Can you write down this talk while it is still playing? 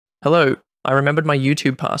Hello, I remembered my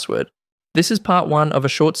YouTube password. This is part one of a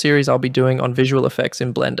short series I'll be doing on visual effects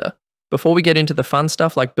in Blender. Before we get into the fun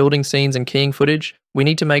stuff like building scenes and keying footage, we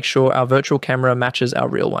need to make sure our virtual camera matches our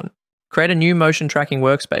real one. Create a new motion tracking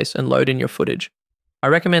workspace and load in your footage. I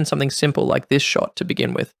recommend something simple like this shot to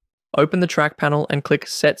begin with. Open the track panel and click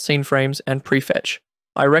Set Scene Frames and Prefetch.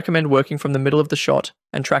 I recommend working from the middle of the shot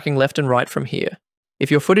and tracking left and right from here.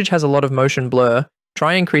 If your footage has a lot of motion blur,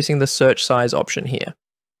 try increasing the search size option here.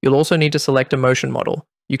 You'll also need to select a motion model.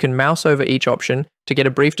 You can mouse over each option to get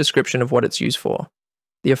a brief description of what it's used for.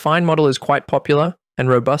 The Affine model is quite popular and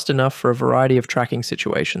robust enough for a variety of tracking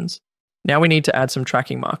situations. Now we need to add some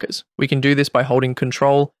tracking markers. We can do this by holding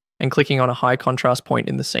Control and clicking on a high contrast point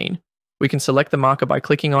in the scene. We can select the marker by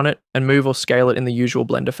clicking on it and move or scale it in the usual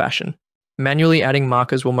Blender fashion. Manually adding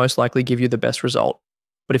markers will most likely give you the best result.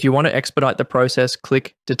 But if you want to expedite the process,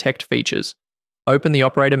 click Detect Features. Open the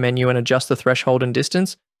operator menu and adjust the threshold and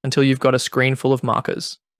distance until you've got a screen full of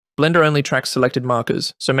markers. Blender only tracks selected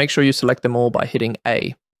markers, so make sure you select them all by hitting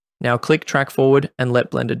A. Now click Track Forward and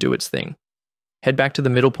let Blender do its thing. Head back to the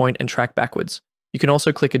middle point and track backwards. You can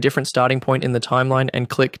also click a different starting point in the timeline and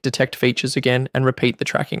click Detect Features again and repeat the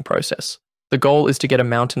tracking process. The goal is to get a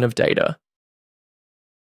mountain of data.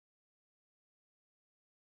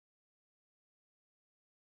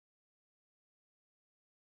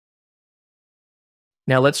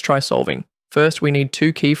 Now let's try solving. First, we need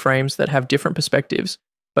two keyframes that have different perspectives,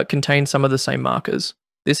 but contain some of the same markers.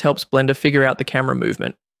 This helps Blender figure out the camera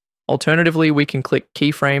movement. Alternatively, we can click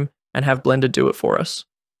Keyframe and have Blender do it for us.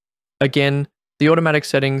 Again, the automatic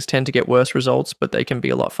settings tend to get worse results, but they can be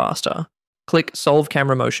a lot faster. Click Solve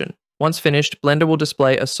Camera Motion. Once finished, Blender will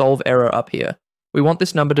display a solve error up here. We want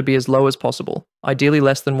this number to be as low as possible, ideally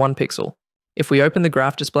less than 1 pixel. If we open the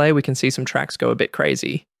graph display, we can see some tracks go a bit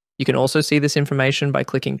crazy. You can also see this information by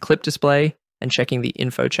clicking Clip Display and checking the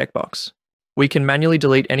Info checkbox. We can manually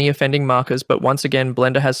delete any offending markers, but once again,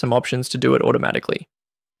 Blender has some options to do it automatically.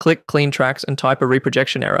 Click Clean Tracks and type a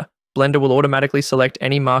reprojection error. Blender will automatically select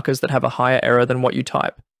any markers that have a higher error than what you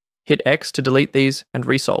type. Hit X to delete these and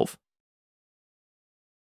resolve.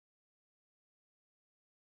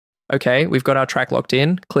 Okay, we've got our track locked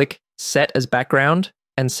in. Click Set as Background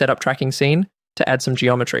and Set up Tracking Scene to add some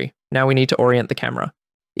geometry. Now we need to orient the camera.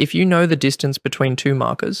 If you know the distance between two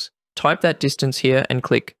markers, type that distance here and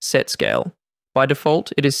click Set Scale. By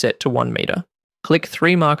default, it is set to 1 meter. Click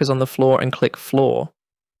 3 markers on the floor and click Floor.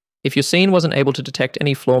 If your scene wasn't able to detect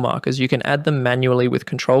any floor markers, you can add them manually with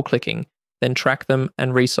control clicking, then track them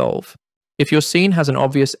and resolve. If your scene has an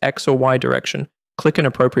obvious X or Y direction, click an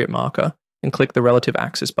appropriate marker and click the relative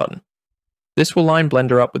axis button. This will line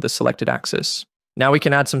Blender up with the selected axis. Now we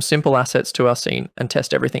can add some simple assets to our scene and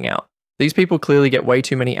test everything out. These people clearly get way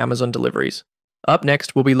too many Amazon deliveries. Up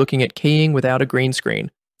next, we'll be looking at keying without a green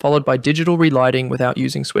screen, followed by digital relighting without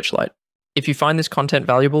using Switchlight. If you find this content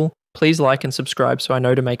valuable, please like and subscribe so I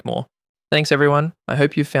know to make more. Thanks everyone, I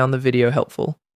hope you found the video helpful.